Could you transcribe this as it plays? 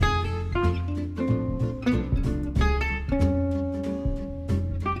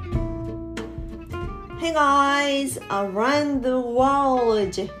Hey guys, around the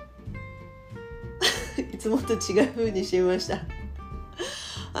world いつもと違う風にしてみました。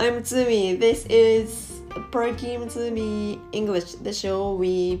I'm Tsumi. This is Perky Tsumi English, the show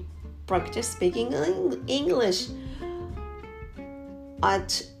we practice speaking English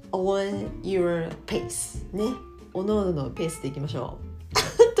at on your pace ね、おのおののペースでいきましょ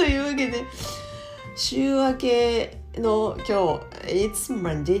うというわけで週明けの今日 It's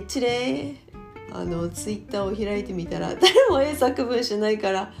Monday today ツイッターを開いてみたら誰も英作文しない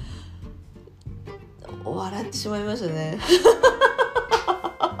から笑ってしまいましたね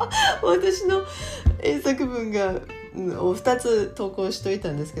私の英作文が2つ投稿しとい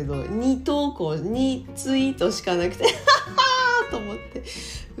たんですけど2ツイートしかなくてと思って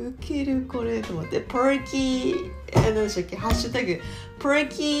ウケるこれと思ってPerky何でしたっけハッシュタグ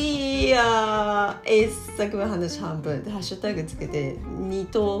Perky英作文話半分でハッシュタグつけて2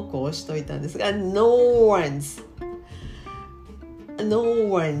投稿しといたんですが No one's 違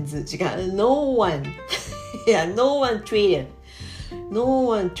う No one yeah No one tweeted No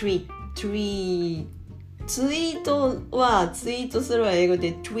one tweet ツイートはツイートするは英語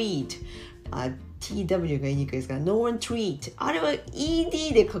で tweet TW が言いにくいですから No one tweet あれは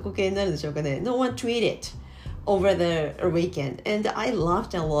ED で過去形になるんでしょうかね No one tweeted over the weekend and I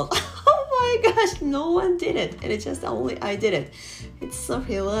laughed a lot oh my gosh no one did it and it's just only I did it it's so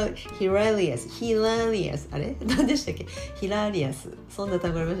hilarious あれ何でしたっけ hilarious そんな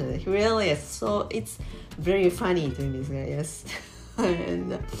単語ありましたね hilarious so it's very funny という意味ですが yes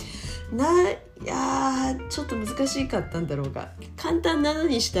and いやちょっと難しかったんだろうか簡単なの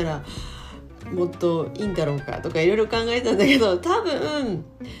にしたらもっといいんだろうかとかいろいろ考えたんだけど多分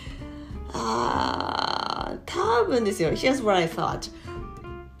ですよ Here's what I thought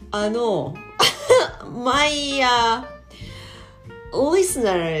my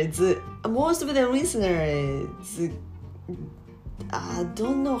listeners most of the listeners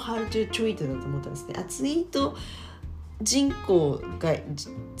don't know how to tweet だと思ったんですねツイート人口が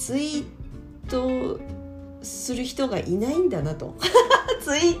ツイートする人がいないんだなと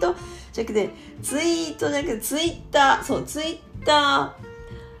ツイートじゃなくてツイッター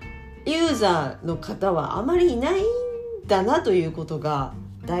ユーザーの方はあまりいないんだなということが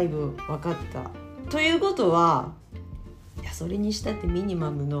だいぶ分かったということはいやそれにしたってミニ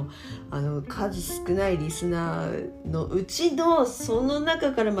マムの数少ないリスナーのうちのその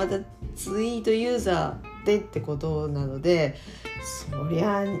中からまたツイートユーザーでってことなのでそり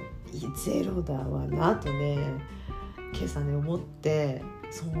ゃゼロだわなとね今朝ね思って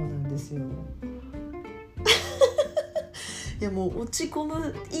そうなんですよいやもう落ち込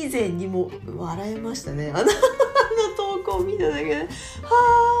む以前にも笑いましたねあの投稿を見ただけでは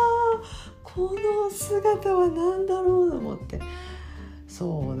あこの姿は何だろうと思ってそ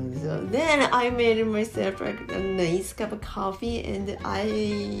うなんですよ Then I made myself a nice cup of coffee and I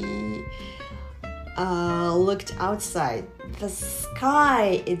looked outside the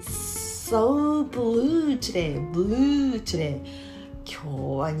sky is so blue today 今日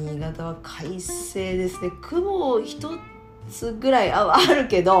は新潟は快晴ですね雲一つぐらいある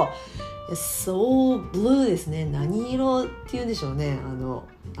けど so blue ですね何色っていうんでしょうね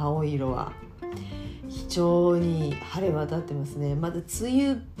青色は非常に晴れ渡ってますねまだ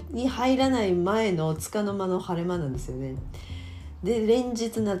梅雨に入らない前の束の間の晴れ間なんですよねで連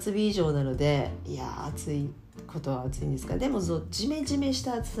日夏日以上なのでいや暑いことは暑いんですがでもジメジメし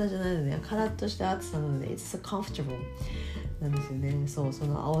た暑さじゃないのでカラッとした暑さなので It's so comfortable なんですよねそ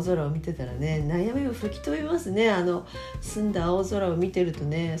の青空を見てたらね悩みを吹き飛びますね澄んだ青空を見てると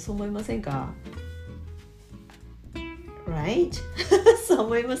ねそう思いませんか Right? そう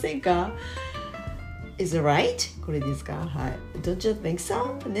思いませんか Is it right? これですかはい Don't you think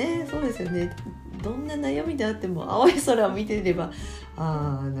so? ねそうですよねどんな悩みであっても青い空を見ていれば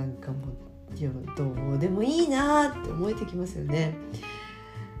なんかもうどうでもいいなって思えてきますよね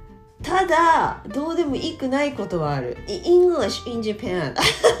ただどうでもいくないことはある English in Japan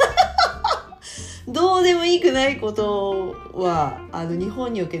どうでもいくないことは日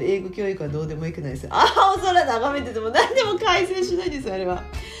本における英語教育はどうでもいくないです青空眺めてても何でも改善しないですあれは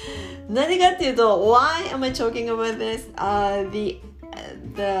何かっていうと Why am I talking about this?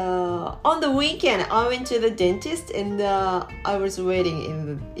 On the weekend I went to the dentist and I was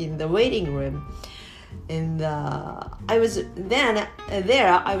waiting in the waiting room and I was then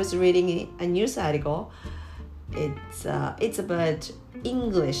there I was reading a news article it's about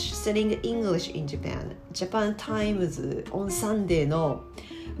English studying English in Japan Times on Sunday の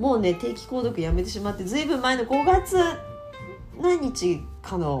もうね定期購読やめてしまってずいぶん前の5月何日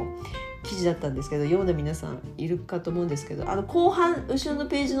かの記事だったんですけど読んだ皆さんいるかと思うんですけど後半後ろの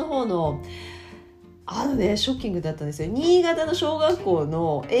ページの方のショッキングだったんですよ。新潟の小学校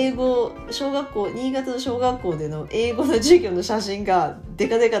の英語新潟の小学校での英語の授業の写真がデ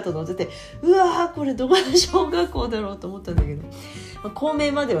カデカと載ってて、うわーこれどこの小学校だろうと思ったんだけど、校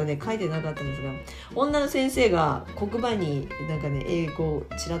名まではね書いてなかったんですが、女の先生が黒板になんかね英語を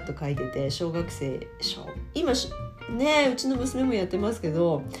ちらっと書いてて、今ねうちの娘もやってますけ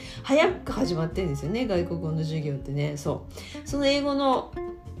ど、早く始まってるんですよね、外国語の授業ってね。その英語の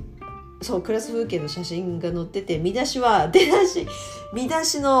クラス風景の写真が載ってて、見出しの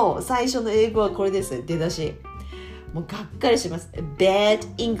最初の英語はこれです。出だしもうがっかりします。 Bad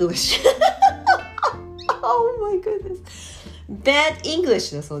English Oh my goodness Bad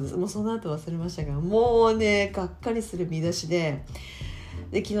English だそうです。もうその後忘れましたが、もうねがっかりする見出しで、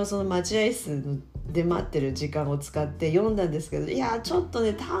昨日その待合室で待ってる時間を使って読んだんですけど、いやちょっと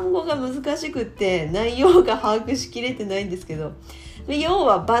ね単語が難しくって内容が把握しきれてないんですけど、要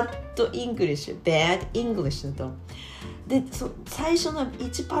は Bad English だと。で最初の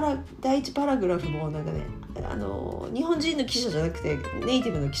第1パラグラフもなんかね日本人の記者じゃなくてネイテ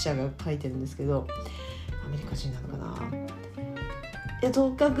ィブの記者が書いてるんですけど、アメリカ人なのかな。いやと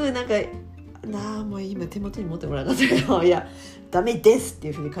にかくなんかもう今手元に持ってもらえなかったけど、いやダメですって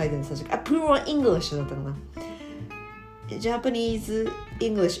いうふうに書いてるんです。Poor English だったかな。Japanese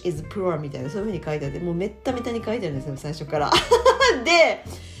English is poor みたいな、そういうふうに書いてあって、もうめっためたに書いてあるんですよ最初から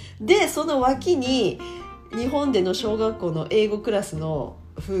でその脇に日本での小学校の英語クラスの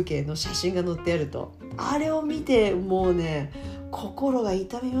風景の写真が載ってあると、あれを見てもうね心が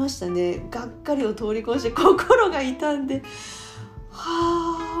痛みましたね。がっかりを通り越して心が痛んで、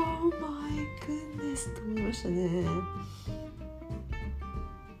Oh my goodness と思いましたね。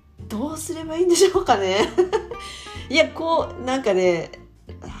どうすればいいんでしょうかねいやなんかね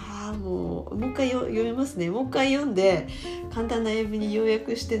もう一回読みますね。もう一回読んで簡単な英文に要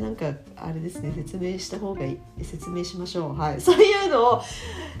約して、なんかあれですね説明した方がいい、説明しましょう。はい、そういうのを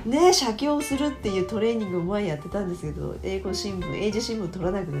ね写経するっていうトレーニングを前やってたんですけど、英字新聞取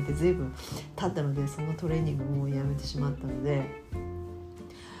らなくなって随分経ったので、そのトレーニングもやめてしまったので、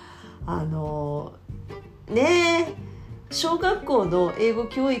小学校の英語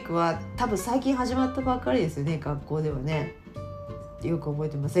教育は多分最近始まったばっかりですよね、学校ではね。よく覚え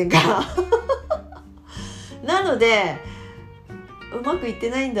てませんかなのでうまくいっ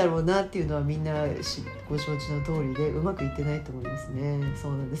てないんだろうなっていうのはみんなご承知の通りで、うまくいってないと思いますね。そ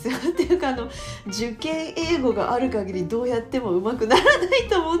うなんですよっていうか受験英語がある限りどうやってもうまくならない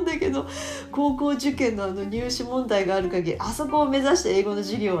と思うんだけど、高校受験の入試問題がある限りあそこを目指して英語の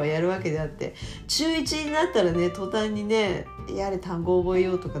授業はやるわけであって、中1になったらね途端にねやれ単語を覚え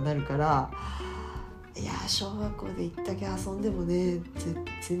ようとかなるから、いや小学校で一だけ遊んでもね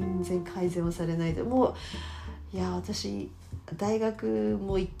全然改善はされないで、もういや私大学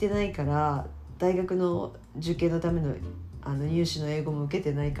も行ってないから、大学の受験のための入試の英語も受け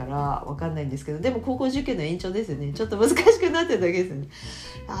てないから分かんないんですけど、でも高校受験の延長ですよね。ちょっと難しくなってるだけですよね。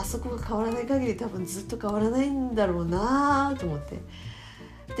あそこが変わらない限り多分ずっと変わらないんだろうなと思って、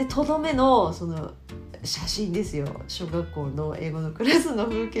でとどめのその写真ですよ。小学校の英語のクラスの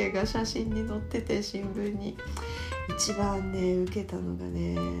風景が写真に載ってて、新聞に一番ね受けたのが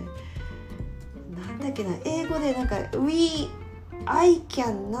ね、なんだっけな、英語でなんか I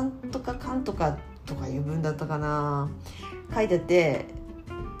can なんとかかんとかとかいう文だったかな、書いてあって、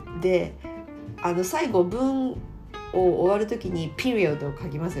で最後文を終わるときにピリオドを書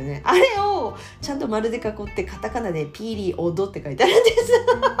きますよね。あれをちゃんと丸で囲ってカタカナでピリオドって書いてあるんです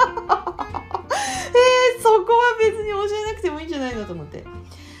そこは別に教えなくてもいいんじゃないのと思って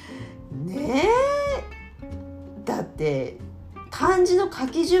ね。だって漢字の書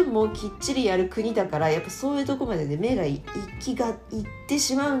き順もきっちりやる国だから、やっぱそういうとこまでで目がいって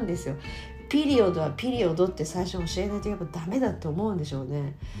しまうんですよ。ピリオドはピリオドって最初教えないとやっぱダメだと思うんでしょう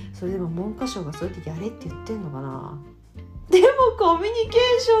ね。それでも文科省がそうやってやれって言ってんのかな。でもコミュニケー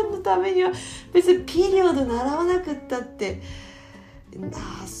ションのためには別にピリオド習わなくったって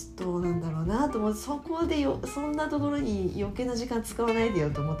どうなんだろうなと思って、そこでそんなところに余計な時間使わないでよ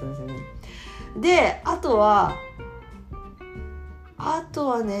と思ったんですよね。であと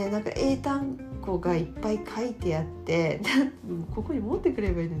はね、なんか英単語がいっぱい書いてあってここに持ってく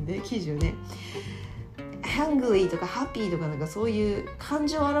ればいいので、記事をね、ハングリーとかハッピーとかなんかそういう漢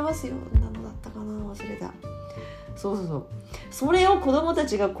字を表すようなのだったかな、忘れた。そうそれを子供た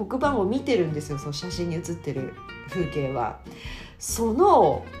ちが黒板を見てるんですよ。その写真に写ってる風景は、そ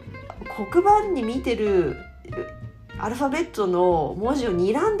の黒板に見てるアルファベットの文字を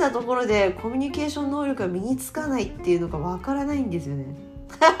睨んだところでコミュニケーション能力が身につかないっていうのがわからないんですよね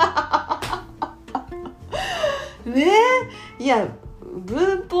ねえ、いや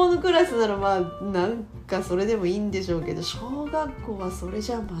文法のクラスならまあなんかそれでもいいんでしょうけど、小学校はそれ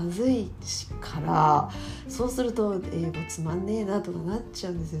じゃまずいから、そうすると英語つまんねえなとかなっちゃ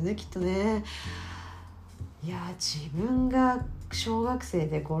うんですよね、きっとね。いや自分が小学生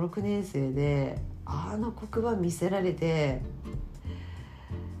で5、6年生で黒板見せられて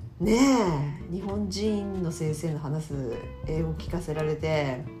ねえ、日本人の先生の話す英語聞かせられ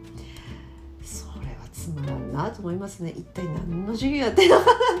て、それはつまらんなと思いますね。一体何の授業やってるのか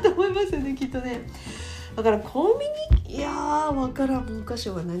なと思いますよね、きっとね。だからコンビニ、いやーわからん、文科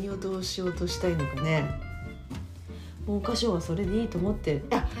省は何をどうしようとしたいのかね。文科省はそれでいいと思ってる。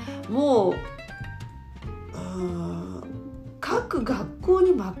いやもう各学校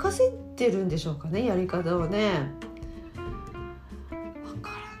に任せてるんでしょうかね、やり方はね。分か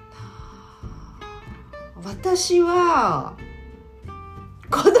らんな。私は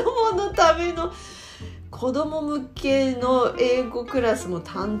子供のための子供向けの英語クラスも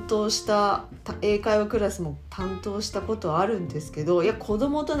担当した、英会話クラスも担当したことはあるんですけど、いや子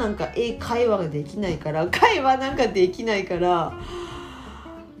供となんか英会話ができないから、会話なんかできないから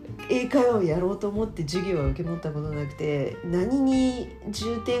英会話をやろうと思って授業は受け持ったことなくて、何に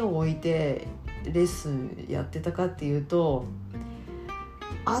重点を置いてレッスンやってたかっていうと、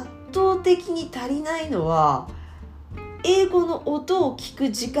圧倒的に足りないのは英語の音を聞く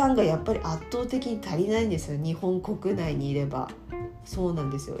時間がやっぱり圧倒的に足りないんですよ、日本国内にいれば。そうなん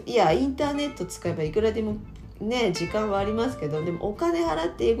ですよ。いやインターネット使えばいくらでもね時間はありますけど、でもお金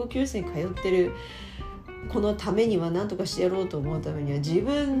払って英語教室に通ってるこのためには何とかしてやろうと思うためには、自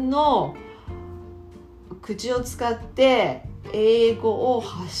分の口を使って英語を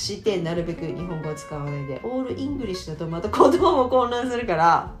発して、なるべく日本語を使わないで、オールイングリッシュだとまた言葉も混乱するか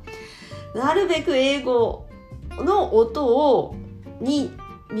ら、なるべく英語の音に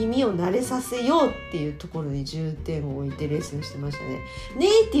耳を慣れさせようっていうところに重点を置いてレッスンしてましたね。ネ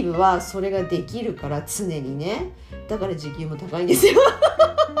イティブはそれができるから常にね、だから時給も高いんですよ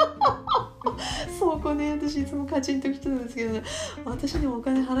そこね、私いつもカチンときてたんですけどね、私にもお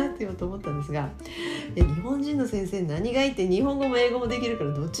金払ってよと思ったんですが、日本人の先生何がいいって、日本語も英語もできるか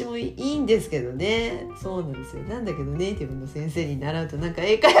らどっちもいいんですけどね。そうなんですよ。なんだけどネイティブの先生に習うとなんか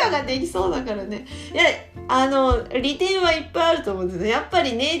英会話ができそうだからね。いや利点はいっぱいあると思うんですけど、やっぱ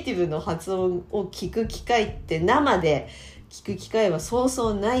りネイティブの発音を聞く機会って生で聞く機会はそうそ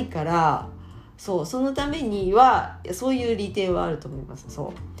うないから、そのためにはそういう利点はあると思います。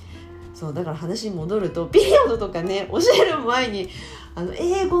そうだから話に戻ると、ピリオドとかね教える前に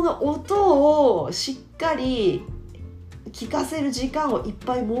英語の音をしっかり聞かせる時間をいっ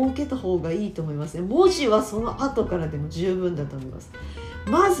ぱい設けた方がいいと思いますね。文字はその後からでも十分だと思います。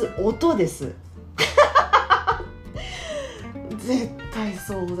まず音です絶対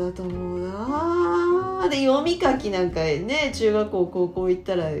そうだと思うな。で読み書きなんかね、中学校高校行っ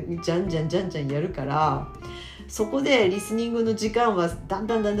たらじゃんじゃんやるから、そこでリスニングの時間はだん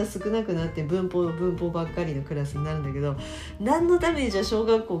だん少なくなって文法ばっかりのクラスになるんだけど、何のためにじゃあ小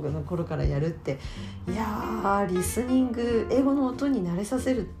学校の頃からやるって、いやリスニング英語の音に慣れさ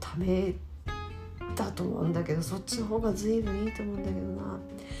せるためだと思うんだけど、そっちの方が随分いいと思うんだけどな。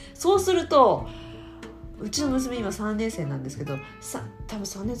そうするとうちの娘今3年生なんですけど、多分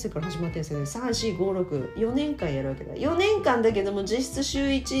3年生から始まってるんですけど、3、4、5、6、4年間やるわけだ。4年間だけども実質週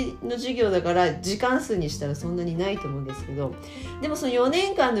1の授業だから時間数にしたらそんなにないと思うんですけど、でもその4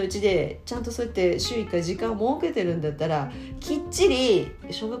年間のうちでちゃんとそうやって週1回時間を設けてるんだったら、きっちり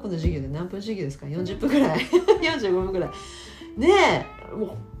小学校の授業で何分授業ですか、40分ぐらい45分ぐらいね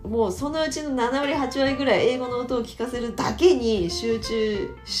え、もうそのうちの7割8割ぐらい英語の音を聞かせるだけに集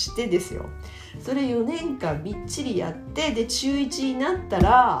中してですよ。それ4年間みっちりやって、で中1になった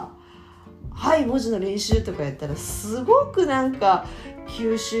らはい文字の練習とかやったらすごくなんか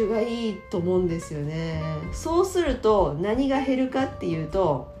吸収がいいと思うんですよね。そうすると何が減るかっていう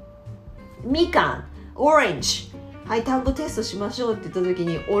と、みかん、オレンジ、はい単語テストしましょうって言った時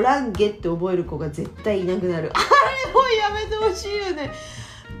にオランゲって覚える子が絶対いなくなる。あれもうやめてほしいよね。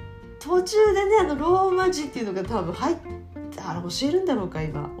途中でねローマ字っていうのが多分入って教えるんだろうか、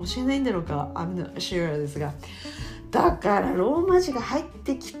今教えないんだろうか、I'm not sure ですが、だからローマ字が入っ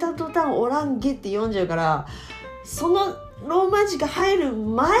てきた途端オランゲって読んじゃうから、そのローマ字が入る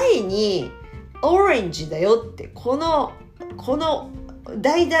前にオレンジだよって、この橙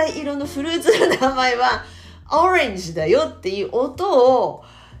色のフルーツの名前はオレンジだよっていう音を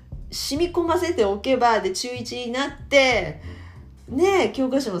染み込ませておけば、で中1になってねえ、教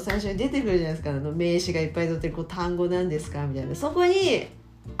科書の最初に出てくるじゃないですか、名詞がいっぱい載ってるこう単語なんですかみたいな、そこに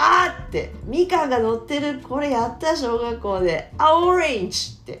あーってみかんが載ってる、これやった小学校で、オレン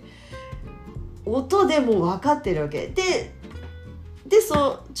ジって音でもう分かってるわけで、で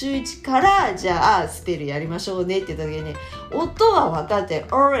中1からじゃあスペルやりましょうねって言った時に音は分かって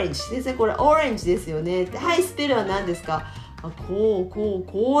オレンジ先生これオレンジですよねってはいスペルは何ですかこ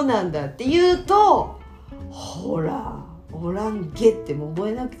うなんだって言うとほらオランゲっても覚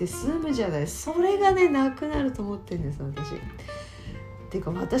えなくて済むじゃない。それがねなくなると思ってるんです私。っていう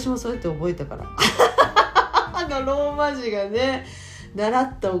か私もそうやって覚えたからローマ字がね習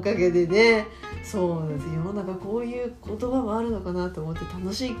ったおかげでねそうなんです。世の中こういう言葉もあるのかなと思って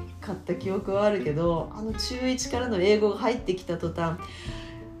楽しかった記憶はあるけど中1からの英語が入ってきた途端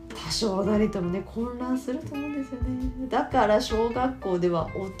多少なりともね混乱すると思うんですよね。だから小学校では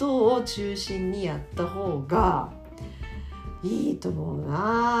音を中心にやった方がいいと思う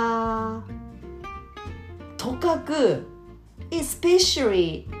な。とかく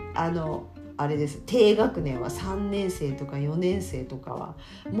especially あれです低学年は3年生とか4年生とかは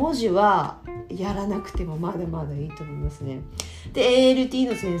文字はやらなくてもまだまだいいと思いますね。で ALT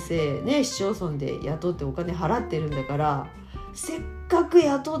の先生ね市町村で雇ってお金払ってるんだからせっかく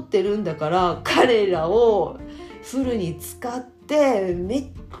雇ってるんだから彼らをフルに使ってめっ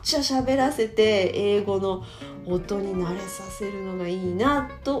ちゃ喋らせて英語の音に慣れさせるのがいいな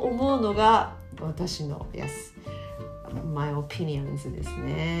と思うのが私のMy opinions です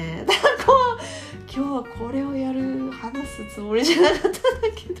ね。だから今日はこれを話すつもりじゃなかったんだ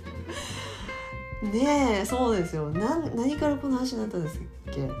けどねえそうですよ。何からこの話になったんですっ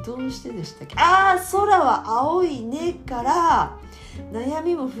け。どうしてでしたっけ。空は青いねから悩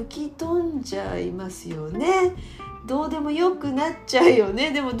みも吹き飛んじゃいますよね。どうでもよくなっちゃうよ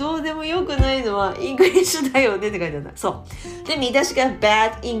ね。でもどうでもよくないのはイングリッシュだよねって書いてあった。そうで見出しが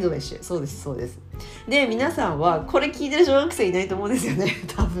Bad English。そうですで皆さんはこれ聞いてる小学生いないと思うんですよね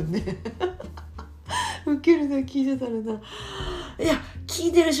多分ねウケるな聞いてたらな。いや聞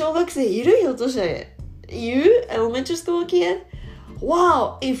いてる小学生いるよとしたら You elementary school kid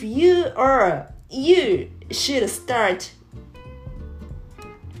Wow if you should start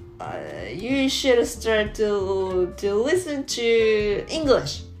you should start to listen to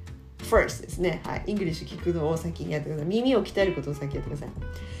English first ですね。はい、イングリッシュ聞くのを先にやってください。耳を鍛えることを先やってください。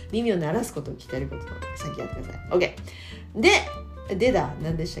耳を鳴らすことを鍛えることを先やってください。OK。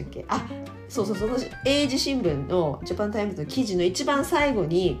何でしたっけ。その英字新聞のジャパンタイムズの記事の一番最後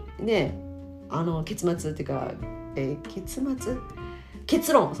にね結末っていうか、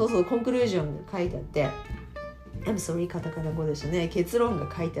結論コンクルージョンが書いてあってI'm sorry カタカナ語でしたね。結論が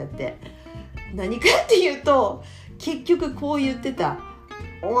書いてあって何かっていうと結局こう言ってた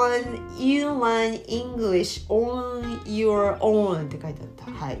On you learn English on your own って書いてあっ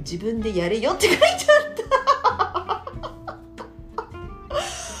た。はい、自分でやれよって書いてあった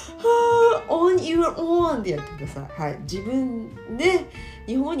on your own でやってください。はい、自分で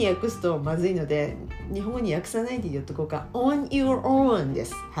日本語に訳すとまずいので日本語に訳さないで言っとこうか。on your own で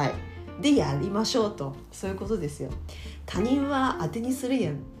す。はいでやりましょうとそういうことですよ。他人は当てにす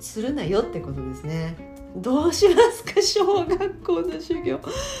るなよってことですね。どうしますか小学校の授業。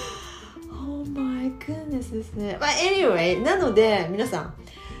Oh my goodness ですね。Anyway なので皆さん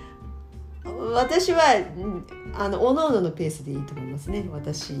私はおのおののペースでいいと思いますね。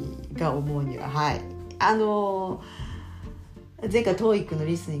私が思うにははい前回 TOEIC の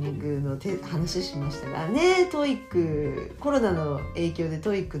リスニングの話しましたがね TOEIC コロナの影響で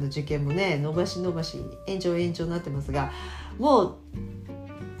TOEIC の受験もね延ばし延長になってますがもう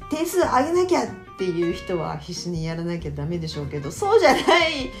点数上げなきゃっていう人は必死にやらなきゃダメでしょうけどそうじゃない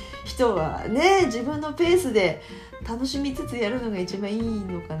人はね自分のペースで楽しみつつやるのが一番いい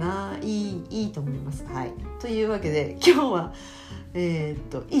のかないいと思います。はいというわけで今日は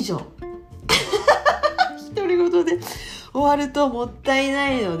以上独り言で終わるともったいな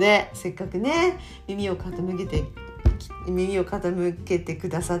いのでせっかくね耳を傾けてく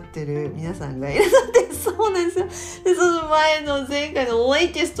ださってる皆さんがいるのでそうなんですよ。でその前回の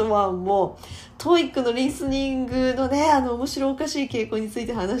latest one も TOEIC のリスニングのね面白おかしい傾向につい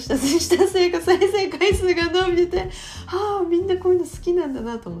て話したせいか再生回数が伸びててみんなこういうの好きなんだ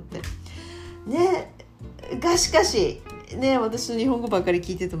なと思ってね。がしかしね私の日本語ばっかり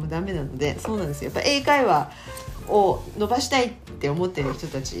聞いててもダメなのでそうなんですよ。やっぱ英会話を伸ばしたいって思ってる人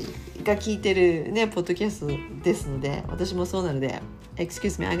たちが聞いてるねポッドキャストですので私もそうなので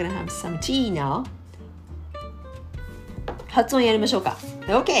Excuse me, I'm gonna have some tea now 発音やりましょうか。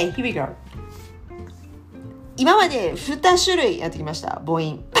 OK, here we go。 今まで2種類やってきました母音ま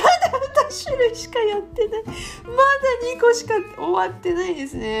だ2種類しかやってない。まだ2個しか終わってないで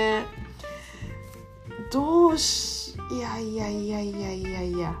すね。いやい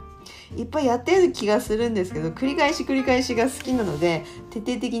っぱいやってる気がするんですけど繰り返しが好きなので徹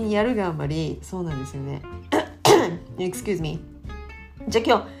底的にやるがあんまりそうなんですよねExcuse me じゃあ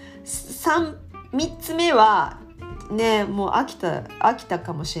今日3つ目はね、もう飽きた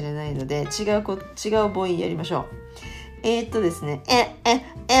かもしれないので違う母音やりましょう。ですね、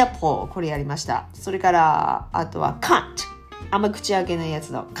apple これやりました。それからあとは cut、 あんま口開けないやつ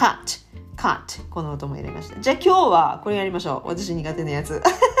の cut この音もやりました。じゃあ今日はこれやりましょう。私苦手なやつ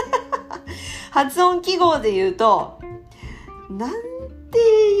発音記号で言うとなんて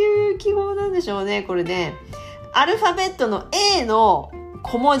いう記号なんでしょうね。これね、アルファベットの A の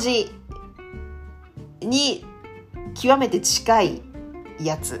小文字に極めて近い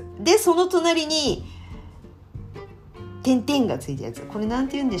やつで、その隣に点々がついたやつ、これなん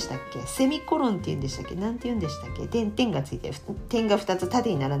て言うんでしたっけ、セミコロンって言うんでしたっけ、なんて言うんでしたっけ、点々がついて点が2つ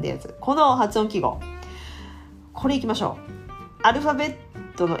縦に並んだやつ、この発音記号、これいきましょう。アルファベッ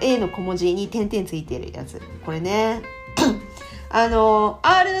トの A の小文字に点々ついているやつ、これねR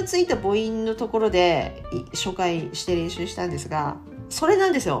のついた母音のところで初回して練習したんですが、それな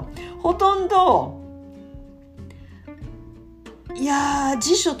んですよ。ほとんど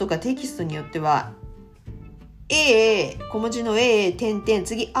辞書とかテキストによっては A 小文字の A 点々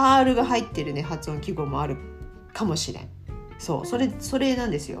次 R が入ってるね発音記号もあるかもしれん。そう、それな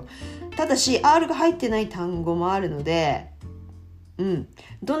んですよ。ただし R が入ってない単語もあるので、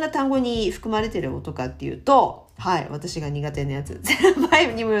どんな単語に含まれてる音かっていうと、私が苦手なやつ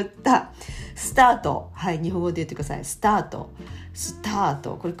前にも言ったスタート、日本語で言ってください。スタート、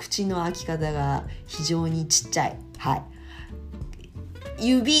これ口の開き方が非常にちっちゃい。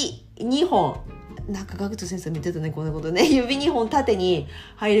指2本、なんかガクト先生見てたねこんなことね。指2本縦に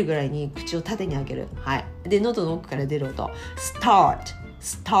入るぐらいに口を縦に開ける。で喉の奥から出る音、スタ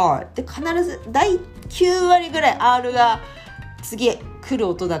ートで必ず第9割ぐらい R が次来る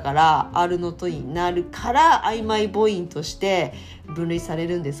音だから R の音になるから曖昧母音として分類され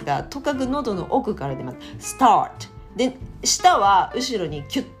るんですが、とかく喉の奥から出ます。スタートで、下は後ろに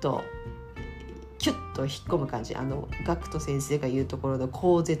キュッと引っ込む感じ。ガクト先生が言うところの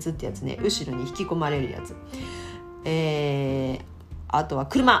口舌ってやつね、後ろに引き込まれるやつ。あとは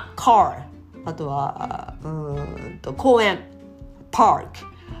車 car、 あとは公園 park、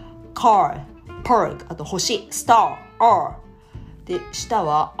 あと星 star R で、下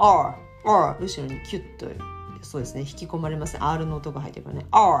は R 後ろにキュッとそうですね引き込まれますね。 R の音が入ってるからね。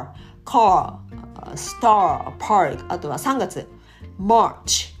 R car star park、 あとは3月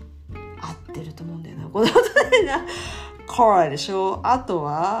March、合ってると思うんだよなこの音でな。car でしょ。あと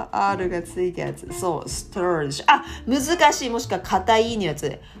は R がついたやつ、そう stir でしょ。難しいもしくは硬いのや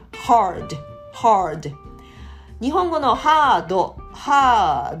つ hard。 日本語のハー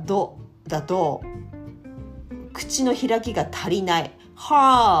ドだと口の開きが足りない。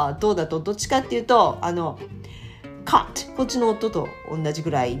ハードだとどっちかっていうとcut、 こっちの音と同じ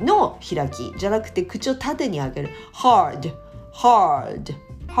ぐらいの開きじゃなくて口を縦に開ける。 hard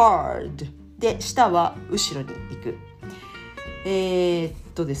で、下は後ろに行く。で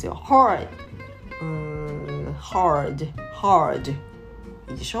すよ。hard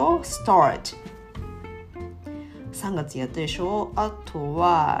いいでしょ。 start 3月やったでしょ。あと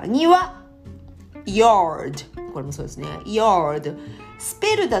は庭 yard、 これもそうですね。 yard ス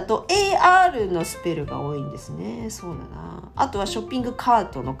ペルだと AR のスペルが多いんですね。そうだな。あとはショッピングカー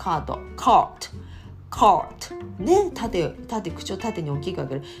トのカート cartね、口を縦に大きく開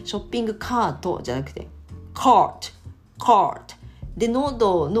ける。ショッピングカートじゃなくて cart で、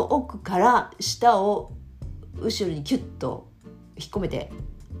喉の奥から下を後ろにキュッと引っ込めて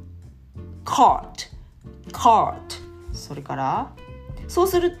cart。 それからそう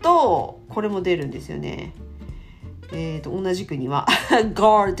するとこれも出るんですよね。同じくには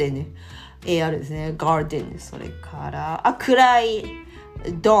garden AR ですね。garden。それから暗い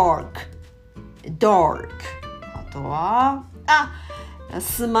dark。あとは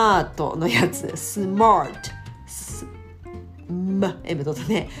スマートのやつ smart M だと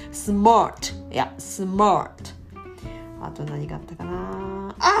ね smart。 あと何があったか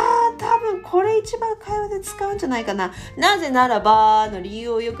な。多分これ一番会話で使うんじゃないかな。なぜならばの理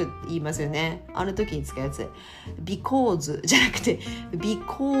由をよく言いますよね。あの時に使うやつ because じゃなくて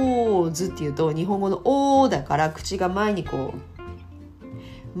because っていうと日本語の O だから口が前にと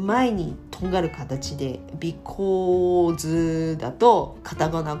んがる形で because だとカ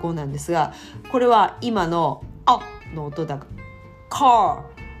タカナ語なんですが、これは今のの音だから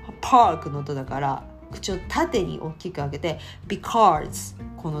park の音だから口を縦に大きく開けて because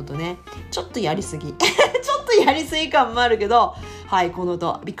この音ね、ちょっとやりすぎ感もあるけど、この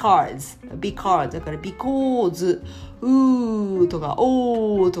音 because だから because とか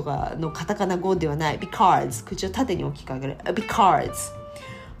とかのカタカナ語ではない because 口を縦に大きく開ける because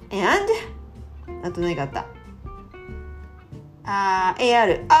and あと何があった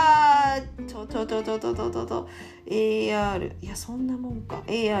AR。AR。いや、そんなもんか。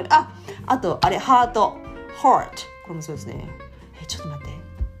AR。あと、あれ、ハート。heart。これもそうですね。ちょっと待って。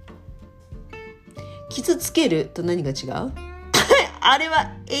傷つけると何が違うあれ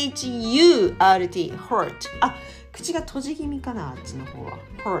は HURT。heart。口が閉じ気味かな、あっちの方は。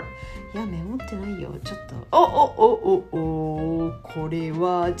heart。いや、メモってないよ。ちょっと。これ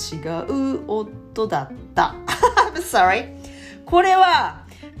は違う音だった。I'm sorry。これは、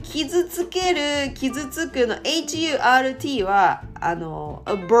傷つける、傷つくの HURT は、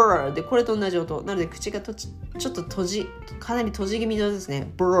bird。これと同じ音。なので、口がちょっとかなり閉じ気味です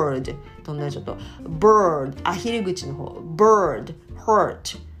ね。bird と同じ音。bird。アヒル口の方。bird。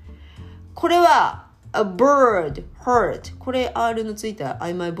hurt。これは、a bird hurt。これ R のついた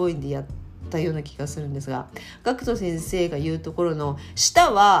曖昧母音でやったような気がするんですが、学徒先生が言うところの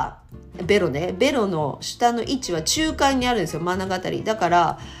下はベロね、ベロの下の位置は中間にあるんですよ、真ん中あたり。だか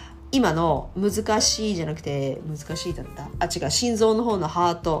ら今の難しいじゃなくて、難しいだった。違う、心臓の方の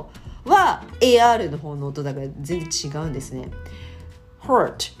ハートは AR の方の音だから全然違うんですね。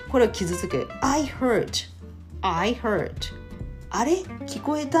hurt。これは傷つく。I hurt。あれ聞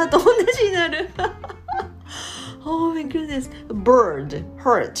こえたと同じになる。Oh my goodness. Bird.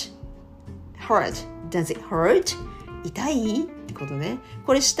 Hurt. Does it hurt? 痛いってことね。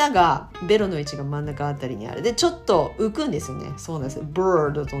これ下がベロの位置が真ん中あたりにある。で、ちょっと浮くんですよね。そうなんです。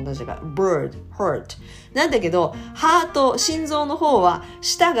Bird と同じだから。Bird. Hurt. なんだけど、ハート、心臓の方は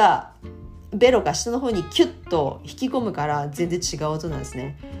下がベロが下の方にキュッと引き込むから全然違う音なんです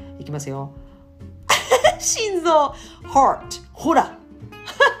ね。いきますよ。心臓 heart ほら違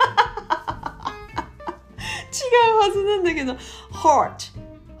うはずなんだけど heart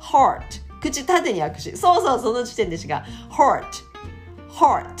口縦に開くし、そうその時点で違う heart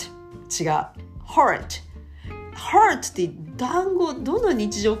違う heart って単語どの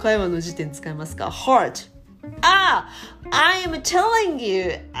日常会話の時点使いますか？ heart I am telling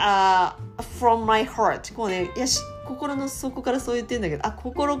you from my heart。 こうね、心の底からそう言ってるんだけど、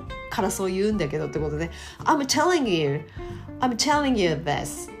心からそう言うんだけどってことで、I'm telling you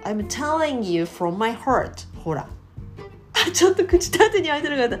this. I'm telling you from my heart。 ほらちょっと口縦に開いて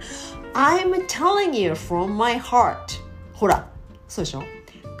なかった。 I'm telling you from my heart。 ほらそうでしょ、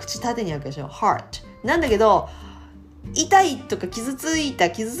口縦に開くでしょ heart なんだけど、痛いとか傷つ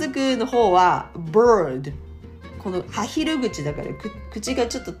くの方は bird。このアヒル口だから口が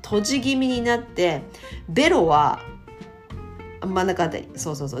ちょっと閉じ気味になって、ベロは真ん中あたり、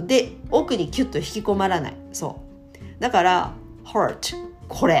そうで奥にキュッと引き込まらない。そうだから hurt。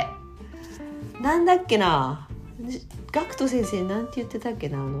 これなんだっけな、学徒先生なんて言ってたっけ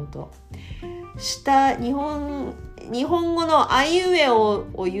な、あの音。下日本語のあいうえを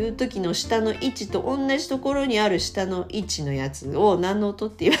言う時の下の位置と同じところにある下の位置のやつを何の音っ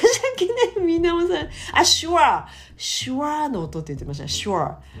て言いましたっけね、みんなもさシュワーの音って言ってました。シュワ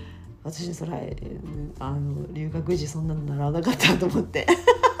ー。私それ留学時そんなの習わなかったと思って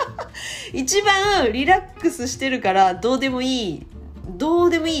一番リラックスしてるからどうでもいい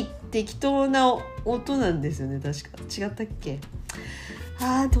適当な音なんですよね。確か違ったっけ。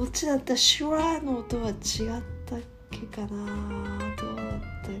どっちだった？シュワーの音は違ったっけかな。どうだっ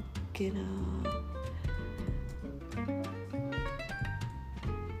たっけな。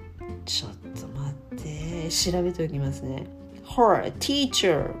ちょっと待って調べておきますね。Her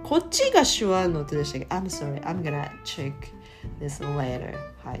teacher。 こっちが手話の音でしたっけ？ I'm sorry, I'm gonna check this later。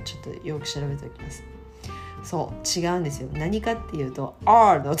 はい、ちょっとよく調べておきます。そう違うんですよ。何かっていうと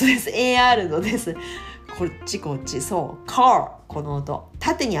R の音です。 AR の音です。こっちそう car。 この音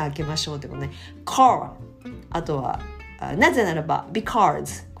縦に開けましょうってことね。 car。 あとはなぜならば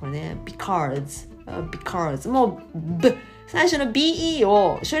because。 これね because もう最初の BE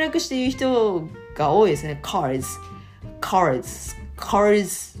を省略して言う人が多いですね。cars I'm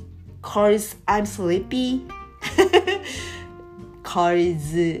sleepy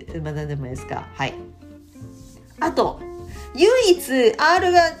cars 何でもいいですか。はい。あと唯一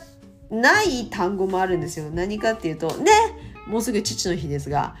R がない単語もあるんですよ。何かっていうとね、もうすぐ父の日です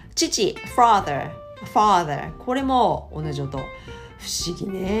が、父 father これも同じ音。不思議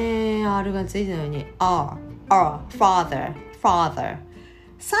ね、 R がついてないのに father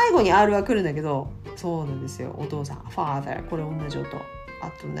最後に R が来るんだけど、そうなんですよ。お父さん father これ同じ音。あ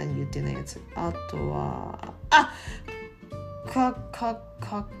と何言ってないやつ。あとは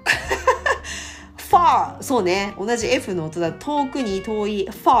far。 そうね、同じ F の音だ。遠くに遠い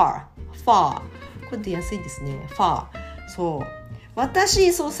far これ出やすいですね。 far。 そう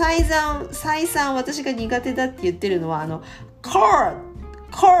私再三私が苦手だって言ってるのはcar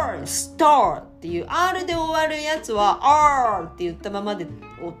car, star っていう R で終わるやつは R って言ったままで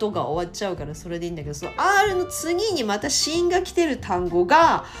音が終わっちゃうからそれでいいんだけど、その R の次にまた子音が来てる単語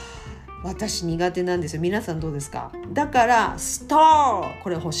が私苦手なんですよ。皆さんどうですか？だから star こ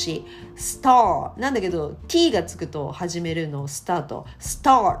れ欲しい star なんだけど T がつくと始めるのスタート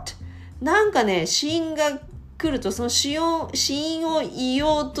start なんかね子音が来るとその子音を言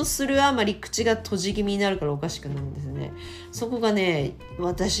おうとするあまり口が閉じ気味になるからおかしくなるんですね。そこがね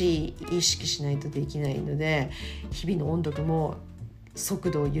私意識しないとできないので日々の音読も速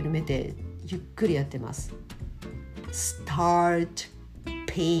度を緩めてゆっくりやってます。 start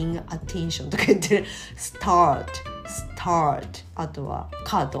paying attention とか言ってる start あとは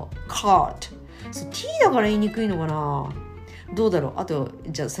カート cart そう T だから言いにくいのかな。どうだろう。あと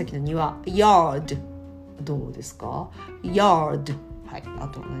じゃあさっきの庭 yard どうですか yard はい。あ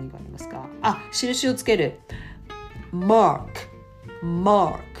とは何がありますか。あ、印をつける mark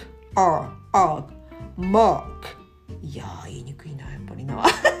arc いやー言いにくいなやっぱりな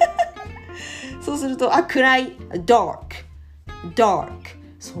そうすると暗い dark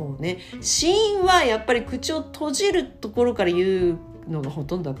そうね。子音はやっぱり口を閉じるところから言うのがほ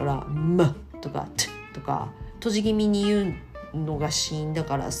とんどだからとかとか閉じ気味に言うのが子音だ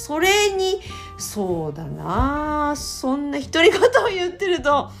からそれにそうだなそんな独り言を言ってる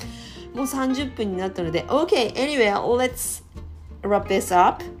ともう30分になったので OK anyway let's wrap this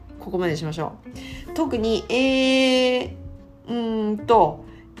up ここまでしましょう。特に英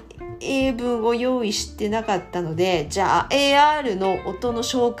文を用意してなかったのでじゃあ AR の音の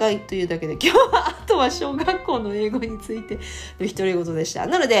紹介というだけで今日はあとは小学校の英語についての独り言でした。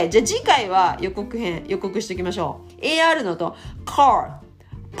なのでじゃあ次回は予告しておきましょう。 AR の音 Car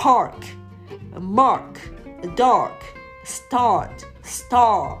Park Mark Dark Start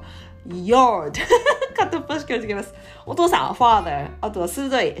Star Yard 片っ端からつけます。お父さん Father あとは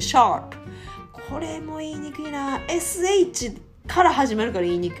鋭い Sharp これも言いにくいな SHから始まるから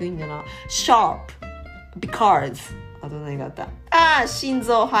言いにくいんだな Sharp Because あと何があった心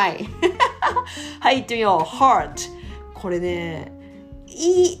臓はいはい行ってみよう Heart これね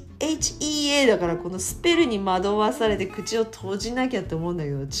EHEA だからこのスペルに惑わされて口を閉じなきゃって思うんだけ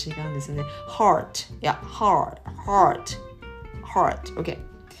ど違うんですね Heart いや Heart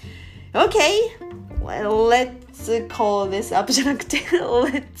OK well, let's call this up じゃなくて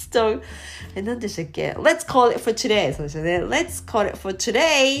let's talk何でしたっけ Let's call it for today そうでしたね Let's call it for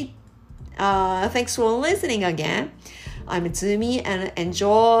today thanks for listening again I'm Tsumi and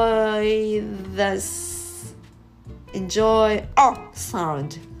enjoy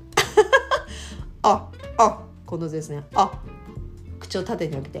sound このですね口を縦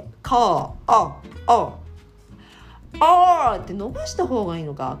に開けてって伸ばした方がいい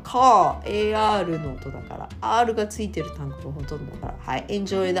のか AR の音だから R がついてる単語がほとんどだからはい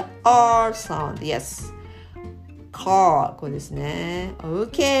Enjoy the R sound Yes Car これですね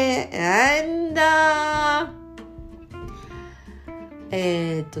OK and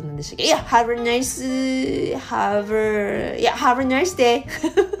何でしたっけ Have a nice day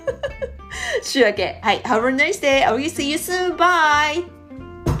週明けはい Have a nice day I will see you soon Bye